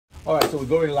All right, so we're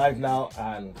going live now,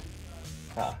 and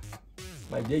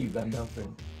my dear Ugandan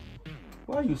friend,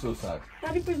 why are you so sad?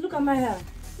 Daddy, please look at my hair.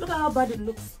 Look at how bad it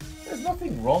looks. There's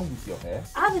nothing wrong with your hair.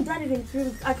 I haven't done it in 3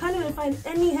 weeks. I can't even find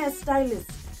any hairstylist.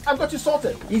 I've got you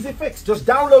sorted. Easy fix. Just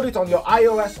download it on your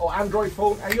iOS or Android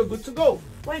phone, and you're good to go.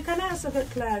 Wait, can I also get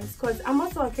clients? Because I'm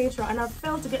also a caterer and I've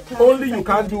failed to get clients. Only you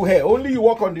can't do hair. Only you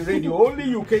work on the radio. Only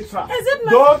you cater. Is it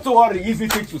my... Don't worry. Easy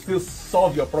Fix will still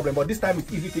solve your problem, but this time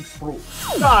it's Easy Fix Pro.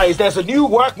 Guys, there's a new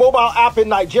work mobile app in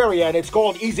Nigeria, and it's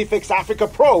called Easy Fix Africa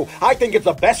Pro. I think it's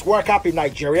the best work app in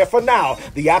Nigeria for now.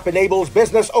 The app enables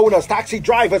business owners, taxi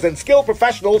drivers, and skilled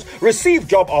professionals receive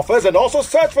job offers and also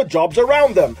search for jobs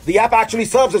around them. The app actually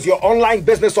serves as your online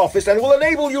business office and will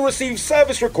enable you receive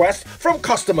service requests from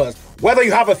customers. Whether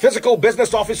you have a physical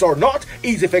business office or not,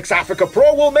 EasyFix Africa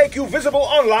Pro will make you visible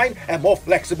online and more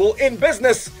flexible in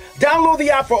business. Download the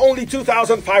app for only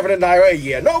 2,500 Naira a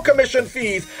year, no commission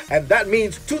fees, and that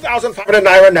means 2,500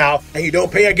 Naira now, and you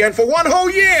don't pay again for 1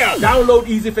 whole year. Download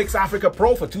EasyFix Africa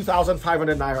Pro for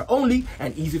 2,500 Naira only,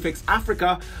 and EasyFix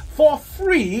Africa for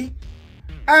free,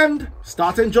 and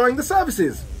start enjoying the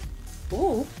services.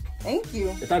 Ooh. Thank you.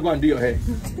 If I go and do your hair.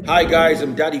 Hi guys,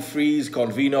 I'm Daddy Freeze,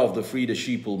 convener of the Free the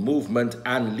Sheeple movement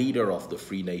and leader of the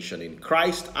Free Nation in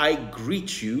Christ. I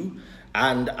greet you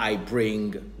and I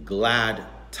bring glad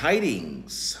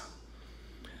tidings.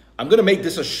 I'm going to make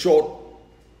this a short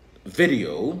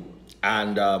video,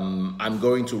 and I'm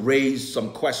going to raise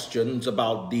some questions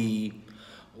about the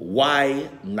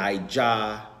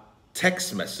YNaija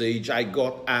text message I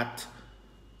got at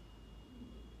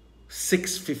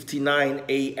 6:59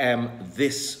 a.m.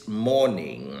 this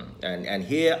morning, and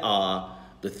here are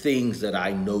the things that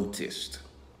I noticed.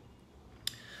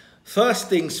 First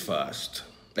things first,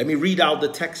 let me read out the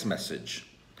text message.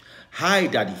 Hi,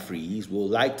 Daddy Freeze,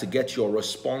 would like to get your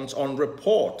response on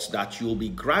reports that you'll be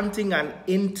granting an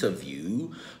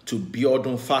interview to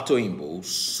Biodun Fatoyinbo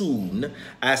soon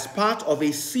as part of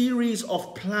a series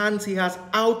of plans he has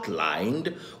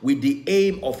outlined with the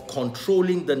aim of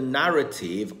controlling the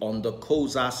narrative on the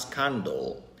Koza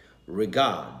scandal.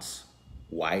 Regards,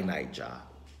 YNaija.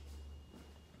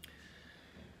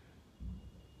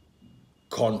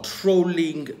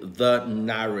 Controlling the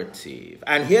narrative.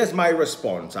 And here's my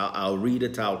response. I'll read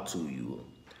it out to you.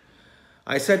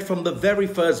 I said from the very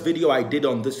first video I did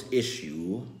on this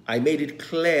issue, I made it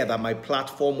clear that my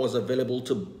platform was available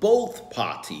to both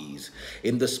parties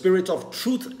in the spirit of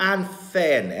truth and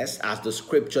fairness as the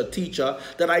scripture teacher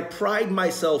that I pride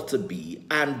myself to be,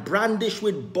 and brandish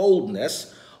with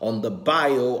boldness on the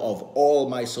bio of all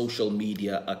my social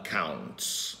media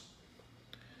accounts.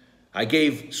 I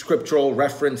gave scriptural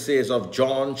references of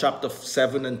John chapter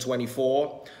 7 and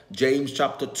 24, James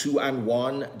chapter 2 and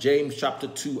 1, James chapter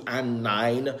 2 and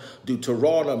 9,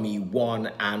 Deuteronomy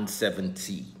 1 and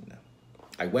 17.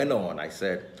 I went on, I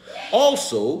said,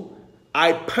 also,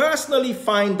 I personally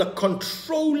find the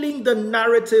controlling the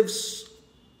narratives,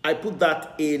 I put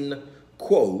that in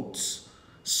quotes,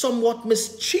 somewhat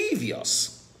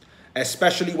mischievous,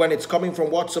 especially when it's coming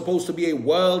from what's supposed to be a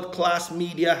world-class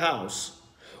media house,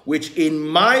 which in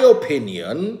my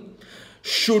opinion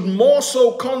should more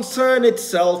so concern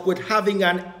itself with having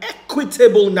an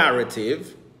equitable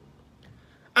narrative,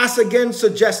 as again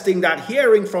suggesting that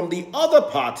hearing from the other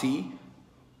party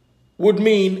would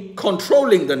mean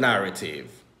controlling the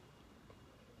narrative.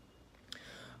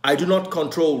 I do not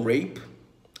control rape.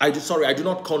 I do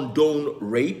not condone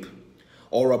rape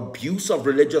or abuse of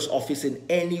religious office in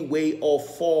any way or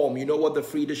form. You know what the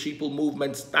Free the Sheeple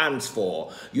movement stands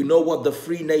for. You know what the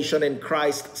Free Nation in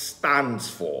Christ stands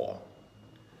for.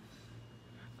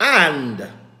 And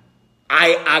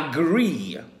I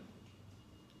agree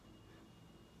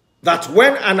that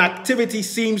when an activity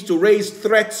seems to raise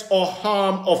threats or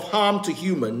harm to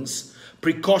humans,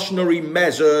 precautionary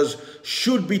measures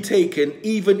should be taken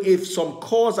even if some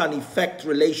cause and effect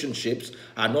relationships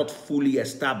are not fully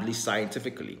established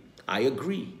scientifically. I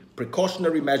agree.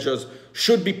 Precautionary measures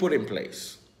should be put in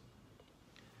place.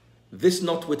 This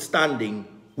notwithstanding,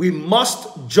 we must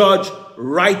judge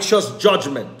righteous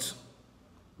judgment.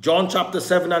 John chapter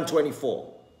 7 and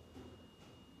 24.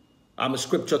 I'm a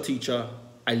scripture teacher.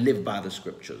 I live by the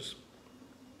scriptures.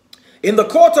 In the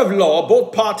court of law,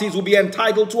 both parties will be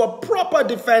entitled to a proper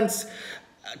defense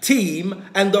team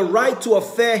and the right to a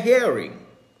fair hearing.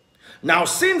 Now,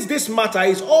 since this matter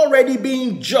is already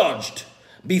being judged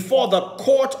before the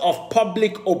court of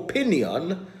public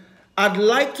opinion, I'd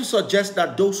like to suggest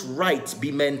that those rights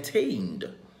be maintained.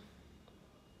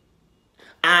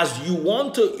 As you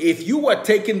want to, if you were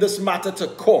taking this matter to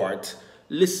court,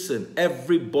 listen,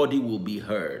 everybody will be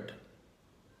heard.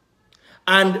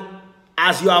 And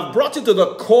as you have brought it to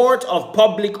the court of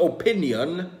public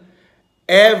opinion,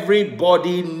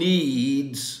 everybody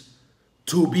needs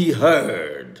to be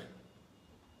heard.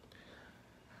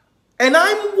 And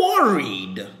I'm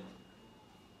worried.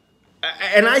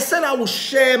 And I said I will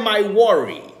share my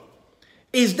worry.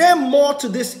 Is there more to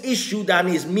this issue than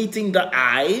is meeting the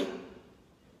eye?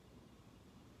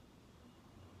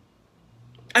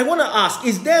 I want to ask,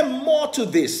 is there more to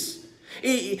this?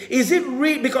 Is it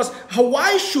real? Because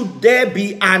why should there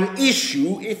be an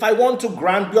issue if I want to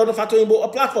grant Biodun Fatoyinbo a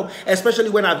platform? Especially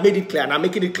when I've made it clear, and I'm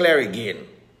making it clear again.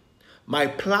 My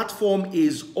platform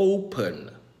is open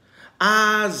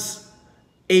as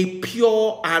a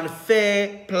pure and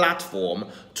fair platform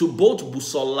to both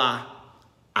Busola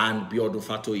and Biodun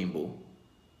Fatoyinbo.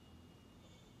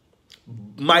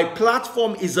 My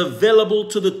platform is available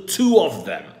to the two of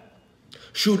them.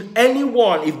 Should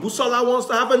anyone, if Busola wants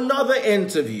to have another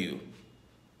interview,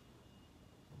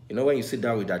 you know, when you sit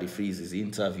down with Daddy Freeze's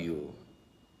interview,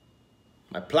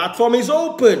 my platform is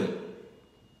open.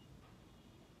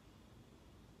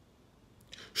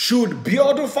 Should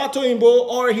Biodun Fatoyinbo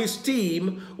or his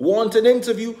team want an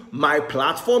interview, my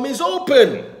platform is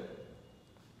open.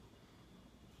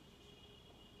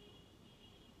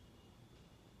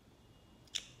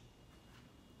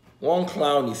 One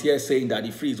clown is here saying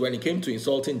Daddy Freeze, when it came to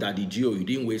insulting Daddy Gio, you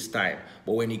didn't waste time.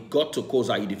 But when it got to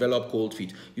Koza, you developed cold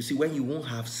feet. You see, when you won't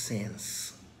have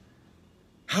sense,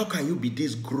 how can you be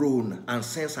this grown and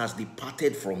sense has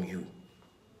departed from you?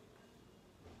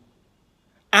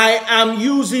 I am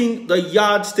using the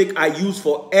yardstick I use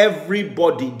for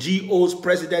everybody, GOs,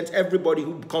 presidents, everybody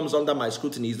who comes under my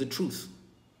scrutiny is the truth.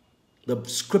 The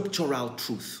scriptural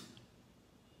truth.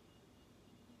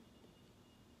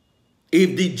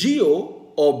 If the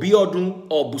GO or Biodun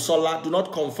or Busola do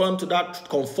not conform to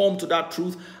that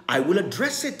truth, I will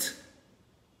address it.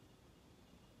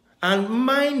 And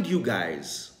mind you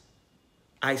guys,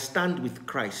 I stand with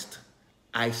Christ.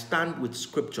 I stand with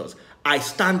scriptures. I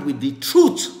stand with the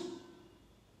truth.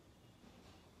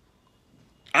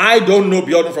 I don't know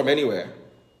Biodun from anywhere.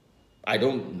 I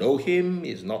don't know him.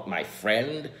 He's not my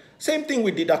friend. Same thing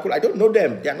with Didakul. I don't know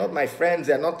them. They're not my friends.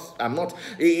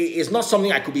 It's not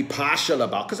something I could be partial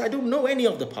about because I don't know any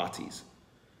of the parties.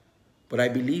 But I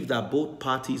believe that both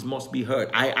parties must be heard.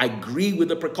 I agree with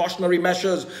the precautionary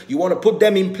measures. You want to put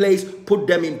them in place, put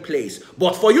them in place.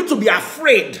 But for you to be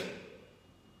afraid,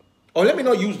 or let me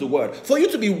not use the word, for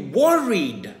you to be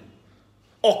worried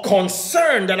or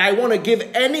concerned that I want to give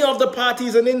any of the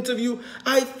parties an interview,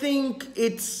 I think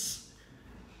it's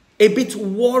a bit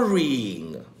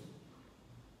worrying.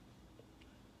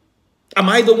 Am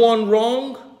I the one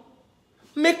wrong?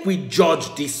 Make we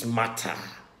judge this matter.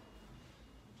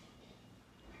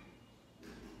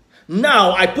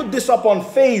 Now, I put this up on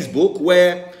Facebook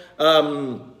where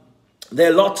there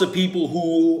are lots of people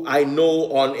who I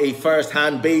know on a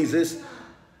first-hand basis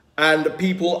and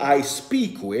people I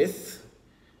speak with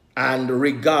and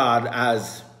regard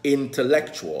as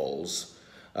intellectuals.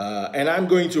 And I'm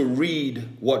going to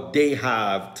read what they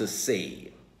have to say.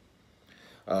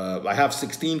 I have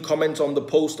 16 comments on the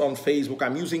post on Facebook.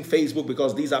 I'm using Facebook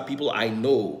because these are people I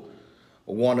know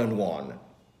one-on-one.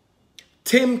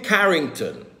 Tim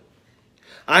Carrington.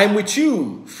 I'm with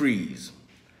you, Freeze.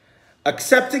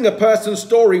 Accepting a person's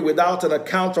story without an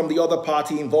account from the other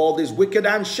party involved is wicked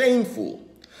and shameful.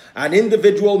 An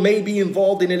individual may be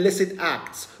involved in illicit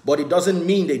acts, but it doesn't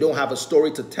mean they don't have a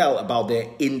story to tell about their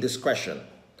indiscretion.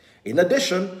 In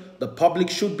addition, the public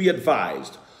should be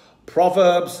advised.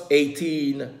 Proverbs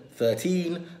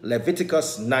 18:13,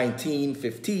 Leviticus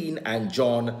 19:15, and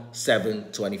John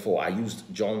 7:24. I used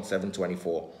John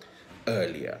 7:24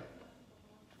 earlier.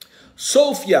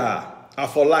 Sophia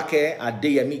Afolake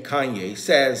Adeyemi Kanye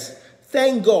says,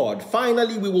 thank God,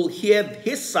 finally we will hear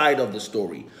his side of the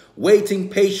story. Waiting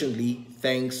patiently,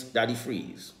 thanks Daddy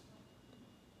Freeze.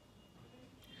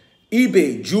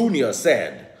 Ibe Jr.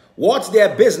 said, what's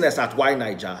their business at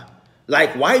YNaija?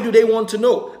 Like, why do they want to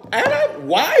know? And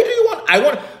why do you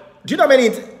want, do you know how many,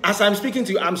 as I'm speaking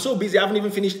to you, I'm so busy, I haven't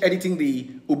even finished editing the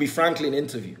Ubi Franklin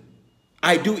interview.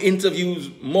 I do interviews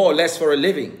more or less for a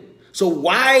living. So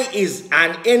why is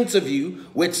an interview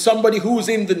with somebody who's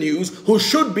in the news, who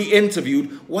should be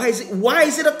interviewed, why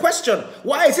is it a question?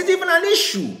 Why is it even an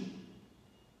issue?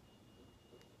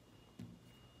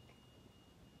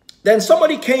 Then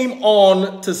somebody came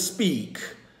on to speak,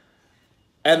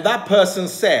 and that person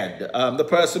said, the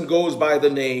person goes by the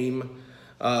name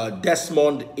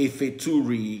Desmond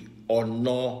Ifeturi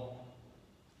Ono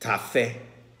Tafe.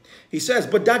 He says,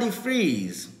 but Daddy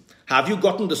Freeze, have you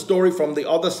gotten the story from the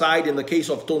other side in the case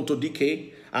of Tonto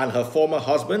Dike and her former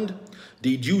husband?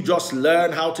 Did you just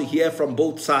learn how to hear from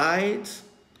both sides?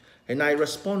 And I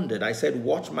responded, I said,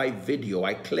 watch my video.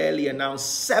 I clearly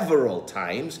announced several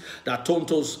times that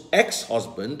Tonto's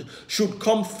ex-husband should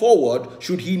come forward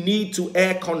should he need to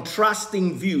air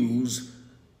contrasting views.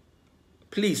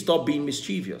 Please stop being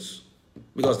mischievous.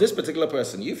 Because this particular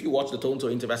person, if you watch the Tonto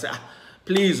interview, I say,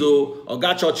 please,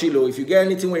 Ogacho Chilo, if you get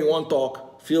anything when you want to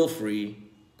talk, feel free,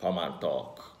 come and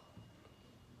talk.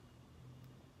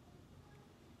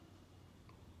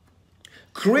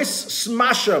 Chris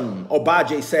Smasham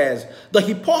Obaje says, the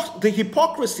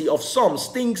hypocrisy of some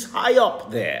stinks high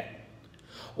up there.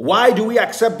 Why do we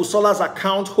accept Busola's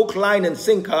account hook, line, and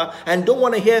sinker and don't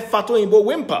want to hear Fatoyinbo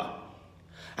whimper?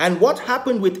 And what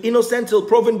happened with innocent till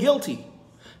proven guilty?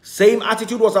 Same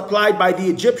attitude was applied by the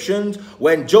Egyptians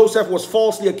when Joseph was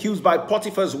falsely accused by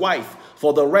Potiphar's wife.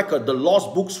 For the record, the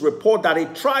lost books report that a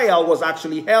trial was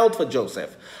actually held for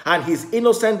Joseph and his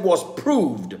innocence was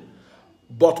proved.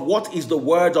 But what is the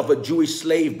word of a Jewish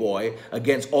slave boy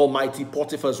against Almighty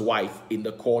Potiphar's wife in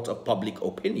the court of public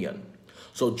opinion?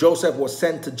 So Joseph was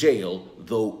sent to jail,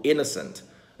 though innocent.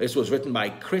 This was written by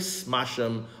Chris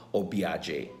Masham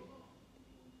Obiaje.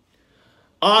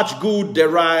 Archgood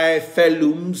Derai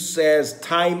Felum says,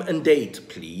 time and date,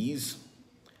 please.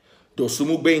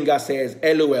 Dosumu Benga says,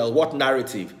 LOL, what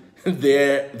narrative?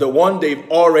 They're the one they've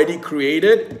already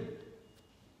created?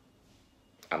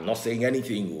 I'm not saying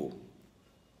anything.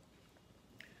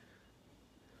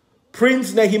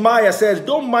 Prince Nehemiah says,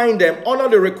 don't mind them, honor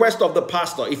the request of the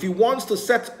pastor if he wants to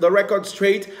set the record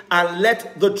straight and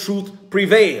let the truth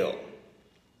prevail.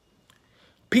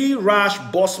 P. Rash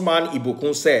Bossman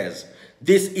Ibukun says,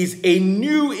 this is a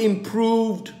new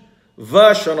improved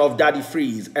version of Daddy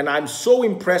Freeze, and I'm so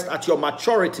impressed at your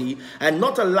maturity and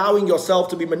not allowing yourself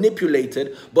to be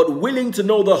manipulated, but willing to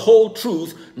know the whole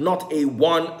truth, not a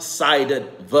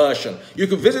one-sided version. You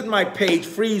can visit my page,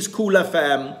 Freeze Cool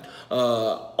FM,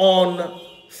 on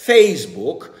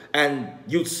Facebook, and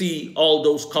you'll see all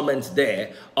those comments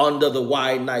there under the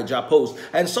YNaija post.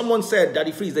 And someone said,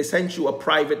 Daddy Freeze, they sent you a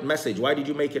private message. Why did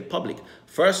you make it public?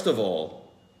 First of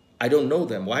all, I don't know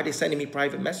them. Why are they sending me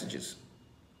private messages?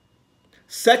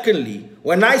 Secondly,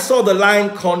 when I saw the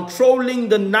line controlling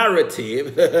the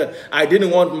narrative, I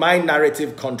didn't want my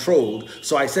narrative controlled.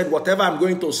 So I said, whatever I'm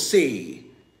going to say,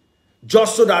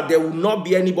 just so that there will not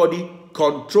be anybody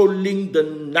controlling the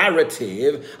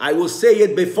narrative, I will say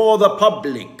it before the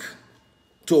public,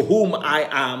 to whom I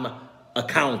am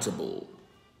accountable.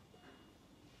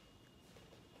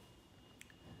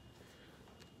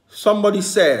 Somebody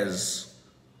says,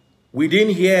 we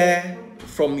didn't hear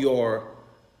from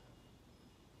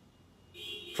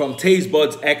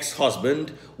Tazebud's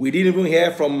ex-husband. We didn't even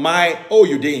hear from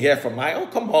you didn't hear from oh,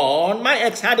 come on. My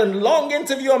ex had a long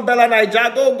interview on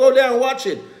YNaija. Go there and watch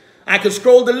it. I could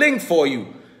scroll the link for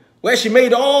you, where she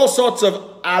made all sorts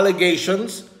of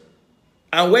allegations.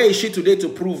 And where is she today to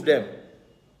prove them?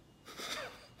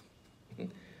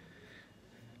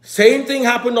 Same thing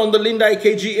happened on the Linda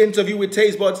AKG interview with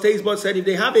Tazebud. Tazebud said if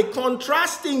they have a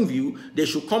contrasting view, they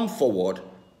should come forward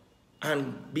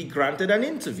and be granted an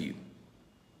interview.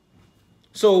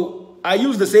 So I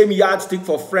use the same yardstick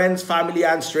for friends, family,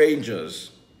 and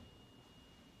strangers.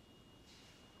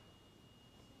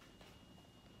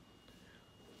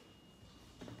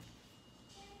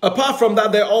 Apart from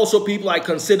that, there are also people I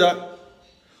consider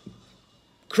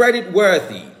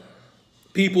credit-worthy.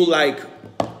 People like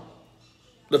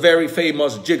the very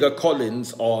famous Jigger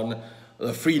Collins on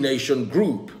the Free Nation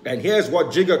group. And here's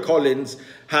what Jigger Collins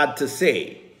had to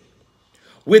say.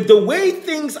 With the way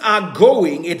things are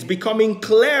going, it's becoming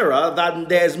clearer that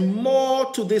there's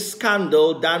more to this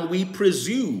scandal than we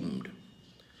presumed.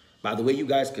 By the way, you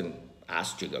guys can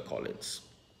ask Jigger Collins.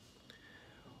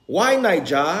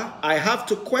 YNaija, I have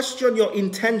to question your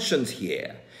intentions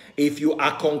here. If you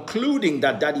are concluding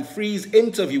that Daddy Free's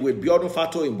interview with Biodun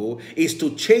Fatoyinbo is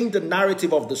to change the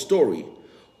narrative of the story,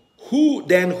 who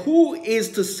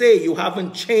is to say you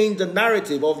haven't changed the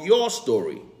narrative of your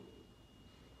story?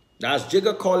 That's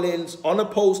Jigger Collins on a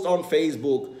post on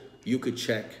Facebook. You could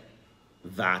check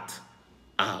that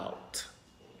out.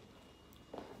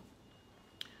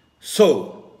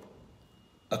 So,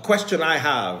 a question I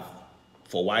have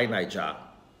for YNaija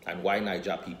and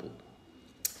YNaija people.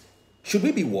 Should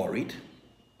we be worried?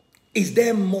 Is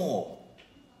there more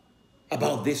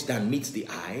about this than meets the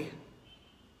eye?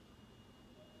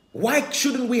 Why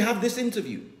shouldn't we have this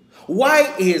interview?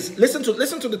 Why is, listen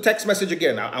to the text message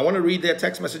again. I want to read their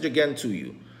text message again to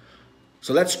you.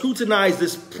 So let's scrutinize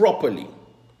this properly.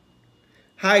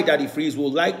 Hi, Daddy Freeze,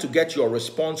 would like to get your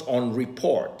response on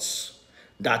reports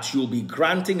that you'll be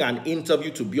granting an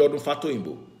interview to Biodun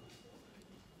Fatoyinbo.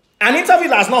 An interview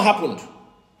that has not happened.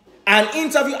 An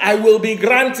interview I will be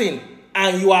granting,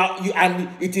 and and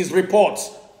it is reports.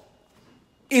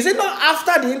 Is it not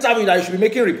after the interview that you should be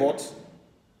making reports?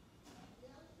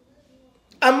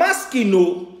 I'm asking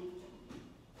you.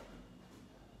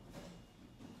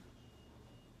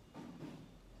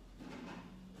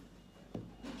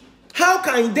 How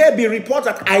can there be reports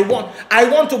that I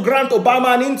want to grant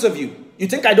Obama an interview? You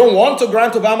think I don't want to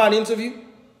grant Obama an interview?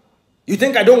 You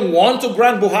think I don't want to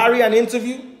grant Buhari an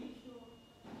interview?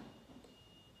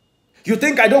 You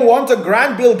think I don't want to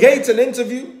grant Bill Gates an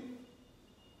interview?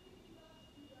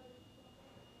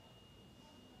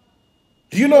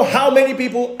 Do you know how many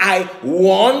people I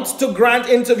want to grant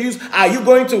interviews? Are you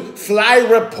going to fly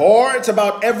reports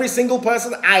about every single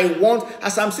person I want?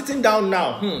 As I'm sitting down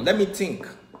now, let me think.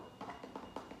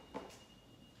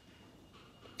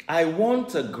 I want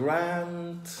to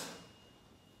grant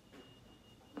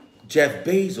Jeff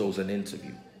Bezos an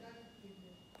interview.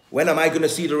 When am I going to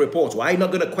see the reports? Why are you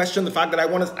not going to question the fact that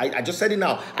I just said it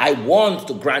now. I want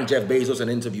to grant Jeff Bezos an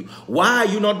interview. Why are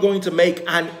you not going to make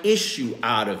an issue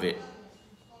out of it?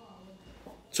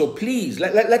 So please,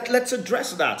 let's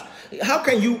address that. How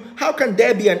can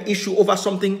there be an issue over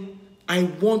something I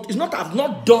want? It's not, I've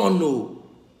not done, no.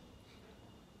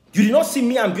 You did not see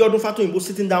me and Biodun Fatoyinbo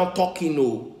sitting down talking,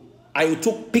 no. And you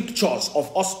took pictures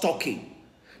of us talking.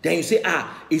 Then you say,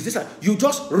 is this you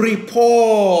just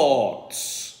report.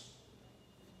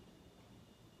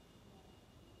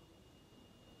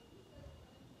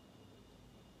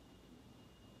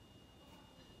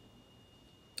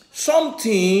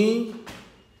 Something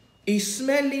is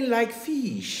smelling like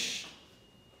fish.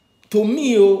 To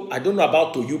me, I don't know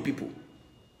about to you people.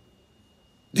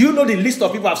 Do you know the list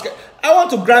of people I've scared? I want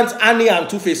to grant Annie and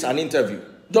Two-Face an interview.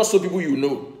 Just so people you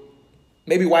know.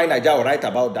 Maybe YNaija will write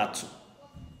about that too.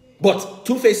 But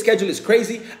Two-Face schedule is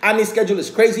crazy. Annie's schedule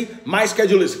is crazy. My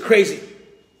schedule is crazy.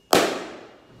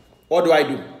 What do I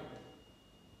do?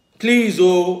 Please,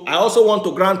 I also want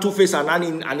to grant Two-Face and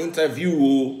Annie an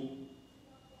interview.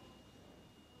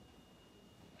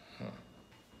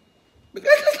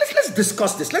 Let's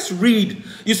discuss this. Let's read.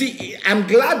 You see, I'm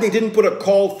glad they didn't put a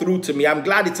call through to me. I'm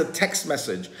glad it's a text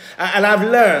message. And I've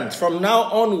learned from now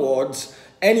onwards,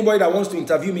 anybody that wants to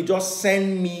interview me, just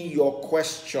send me your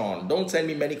question. Don't send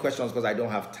me many questions because I don't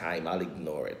have time. I'll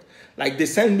ignore it. Like they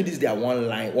send me this, their one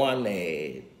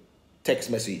text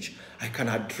message. I can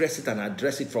address it and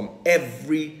address it from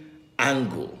every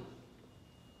angle.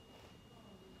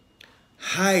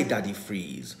 Hi, Daddy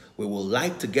Freeze. We would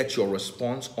like to get your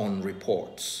response on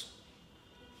reports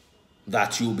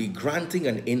that you'll be granting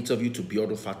an interview to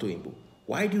Biodun Fatoyinbo.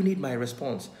 Why do you need my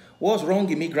response? What's wrong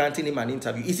in me granting him an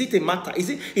interview? Is it a matter? Is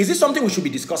it something we should be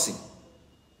discussing?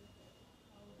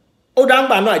 Oh,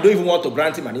 Dangba, no, I don't even want to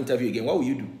grant him an interview again. What will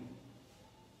you do?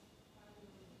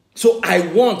 So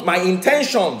my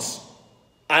intentions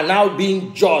are now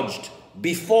being judged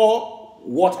before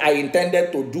what I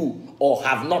intended to do or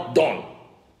have not done.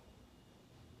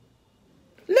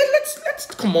 Let's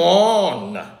come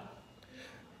on.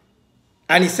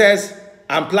 And he says,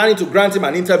 I'm planning to grant him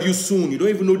an interview soon. You don't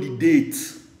even know the date.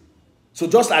 So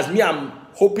just as me, I'm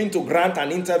hoping to grant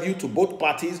an interview to both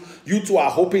parties, you two are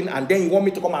hoping, and then you want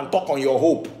me to come and talk on your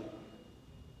hope.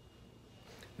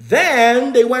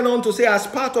 Then they went on to say, as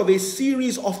part of a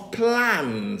series of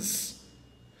plans.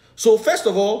 So first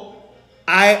of all,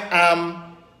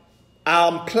 I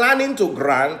am planning to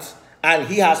grant, and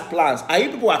he has plans. Are you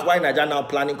people at YNaija now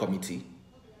planning committee?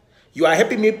 You are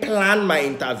helping me plan my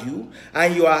interview,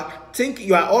 and you are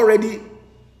already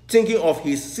thinking of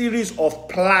his series of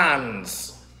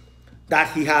plans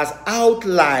that he has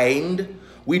outlined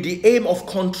with the aim of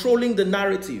controlling the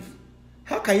narrative.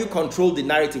 How can you control the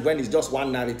narrative when it's just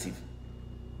one narrative?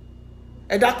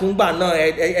 Which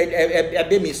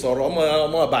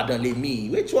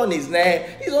one is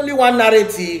there? It's only one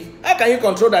narrative. How can you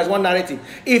control that one narrative?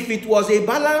 If it was a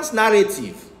balanced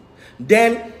narrative,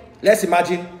 then let's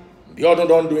imagine Biodun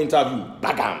don't do interview,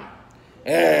 bagam.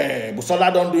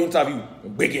 Busola don't do interview,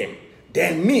 big him.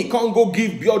 Then me can't go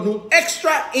give Biodun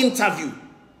extra interview.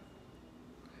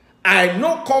 I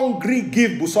no can't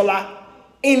give Busola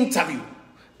interview.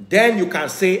 Then you can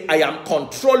say I am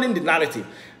controlling the narrative.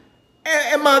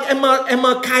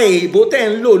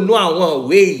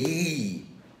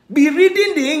 Be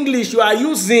reading the English you are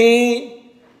using.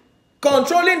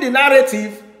 Controlling the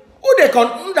narrative.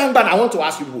 I want to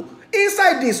ask you,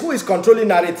 inside this, who is controlling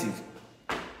narrative?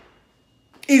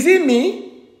 Is it me?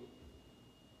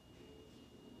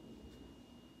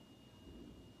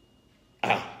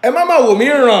 Mama wo mi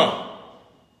ran.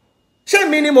 Ṣé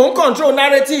mi ni mo control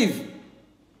narrative?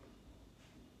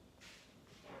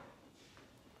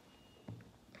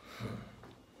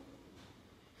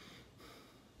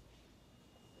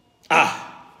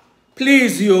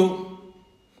 Please, you.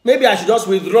 Maybe I should just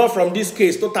withdraw from this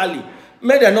case totally.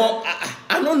 Maybe I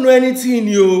don't know anything,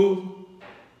 you.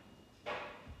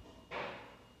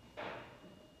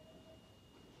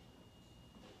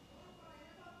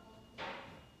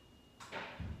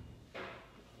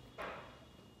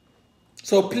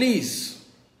 So please,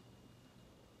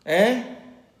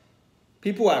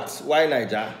 people at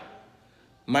YNaija,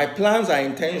 my plans and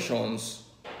intentions,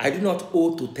 I do not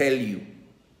owe to tell you.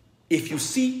 If you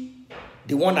see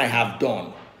the one I have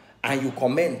done and you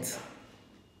comment,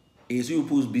 it's you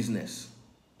people's business.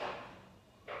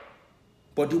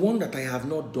 But the one that I have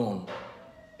not done,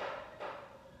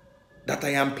 that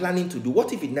I am planning to do,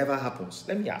 what if it never happens?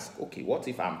 Let me ask, okay, what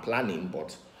if I'm planning,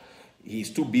 but he's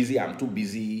too busy, I'm too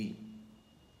busy,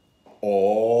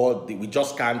 or we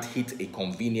just can't hit a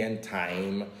convenient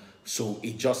time, so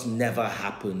it just never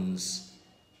happens?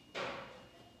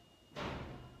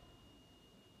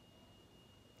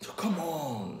 So come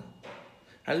on.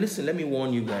 And listen, let me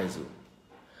warn you guys.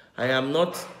 I am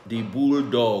not the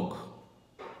bulldog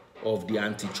of the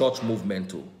anti-church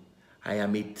movement. I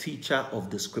am a teacher of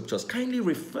the scriptures. Kindly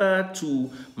refer to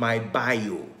my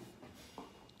bio.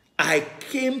 I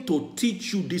came to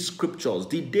teach you these scriptures.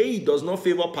 The day it does not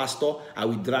favor pastor, I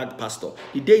will drag pastor.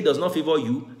 The day it does not favor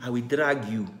you, I will drag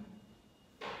you.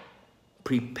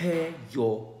 Prepare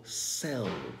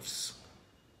yourselves.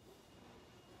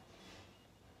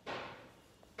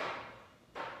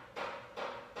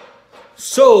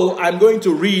 So I'm going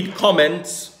to read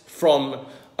comments from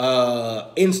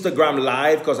Instagram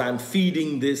Live because I'm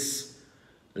feeding this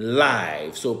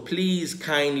live. So please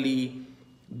kindly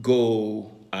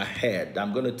go ahead.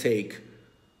 I'm going to take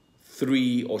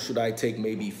 3, or should I take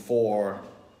maybe 4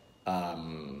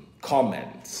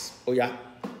 comments? Oh yeah,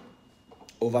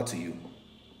 over to you.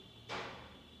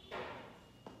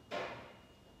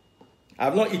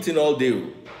 I've not eaten all day.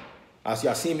 As you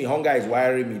are seeing me, hunger is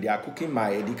wiring me. They are cooking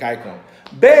my edikaikon.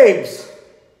 Babes!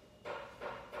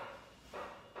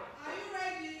 Are you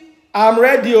ready? I'm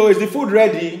ready. Oh, is the food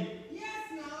ready? Yes,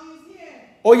 now it's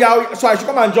here. Oh yeah, so I should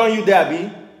come and join you there, Abi? I'll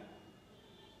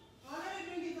let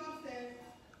you bring it upstairs.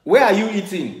 Where are you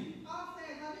eating?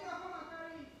 Upstairs. I think I'll come and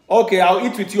carry it. Okay, I'll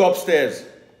eat with you upstairs.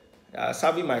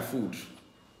 Serving my food.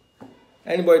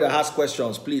 Anybody that has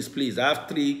questions, please. I have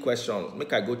 3 questions.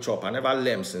 Make I go chop. I never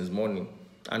learned since morning.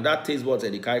 And that taste buds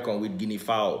edikaikon with guinea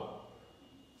fowl.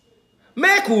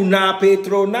 Make una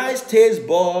patronize taste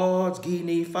buds,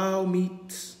 guinea fowl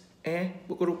meat.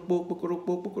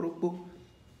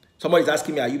 Somebody's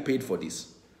asking me, are you paid for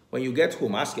this? When you get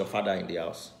home, ask your father in the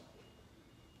house.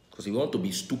 Because you want to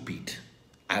be stupid.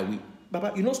 I will.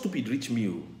 Baba, you know stupid rich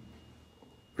me.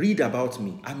 Read about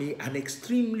me. I'm an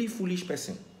extremely foolish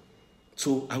person.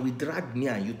 So I will drag me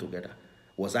and you together.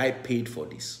 Was I paid for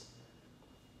this?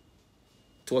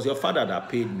 It was your father that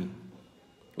paid me.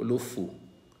 Olofo.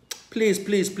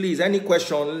 Please. Any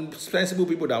question? Sensible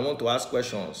people that want to ask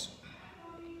questions.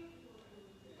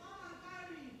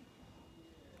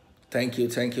 Thank you,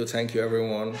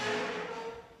 everyone.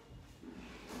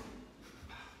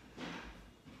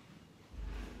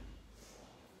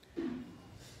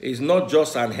 It's not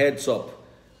just an heads up.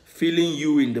 Filling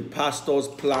you in the pastor's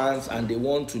plans, and they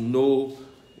want to know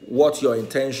what your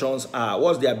intentions are.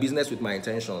 What's their business with my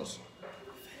intentions?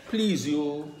 Please,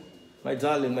 you, my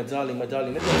darling.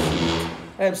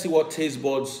 Let me see what taste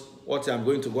buds, what I'm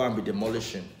going to go and be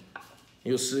demolishing.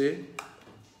 You see?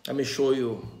 Let me show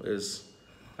you.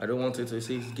 I don't want it to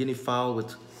see guinea fowl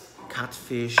with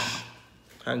catfish.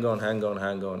 Hang on.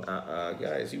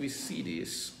 Guys, you will see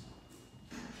this.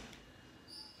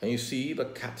 And you see the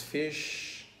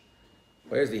catfish.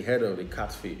 Where's the head of the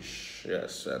catfish?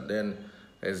 Yes, and then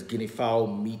there's guinea fowl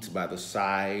meat by the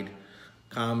side.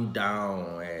 Calm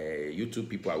down, YouTube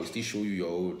people. I will still show you your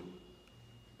own.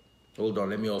 Hold on,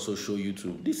 let me also show you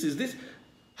too. This.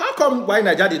 How come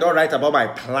YNaija did not write about my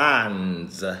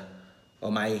plans?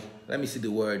 Or my, let me see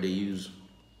the word they use.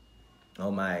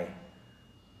 Or my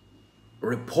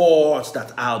reports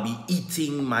that I'll be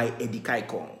eating my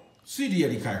edikaikon. See the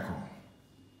edikaikon.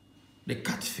 The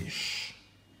catfish.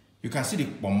 You can see the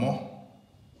pomo.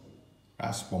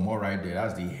 That's pomo right there.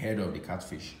 That's the head of the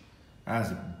catfish.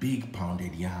 That's a big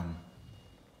pounded yam.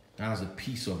 That's a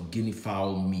piece of guinea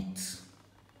fowl meat.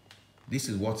 This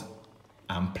is what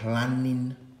I'm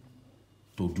planning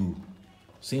to do.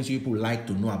 Since people like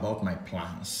to know about my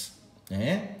plans,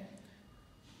 you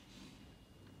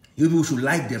people should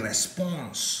like the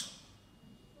response.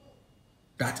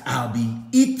 That I'll be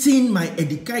eating my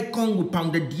edikaikon with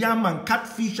pounded yam and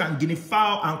catfish and guinea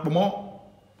fowl and pomo.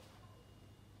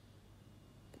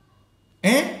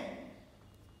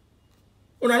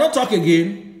 When I don't talk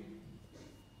again,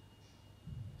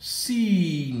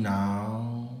 See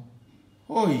now.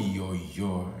 Oi, oi,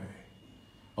 oi.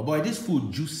 Oh boy, this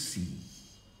food juicy.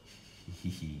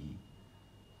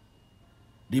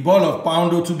 The ball of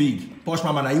poundo too big. Posh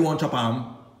mama, now you want chop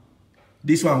am?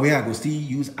 This one where I go still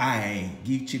use eye,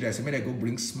 give children. So maybe I go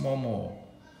bring small more.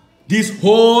 This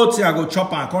whole thing I go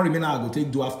chop and can't remember I go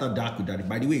take do after dark with that.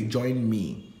 By the way, join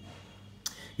me.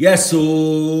 Yes,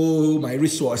 so my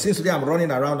resource. Since today I'm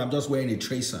running around, I'm just wearing a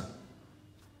tracer.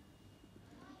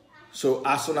 So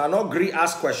as soon as I not agree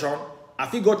ask question, I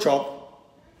think go chop.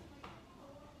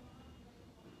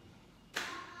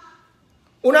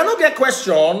 Una no get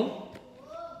question.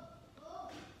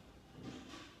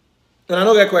 Una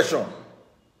no get question.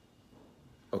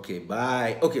 Okay,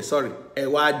 bye. Okay, sorry.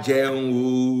 Ewa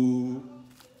jẹun.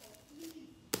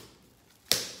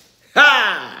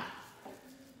 Ha!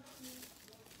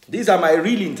 These are my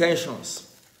real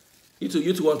intentions. You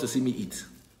two want to see me eat.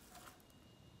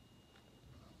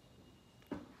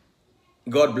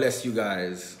 God bless you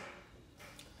guys.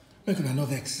 Make another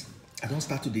vex. I don't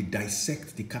start to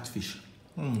dissect the catfish.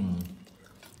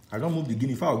 I don't move the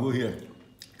guinea fowl. Go here.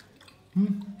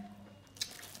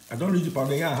 I don't reach the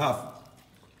pound and a half.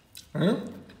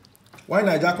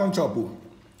 YNaija can't chop.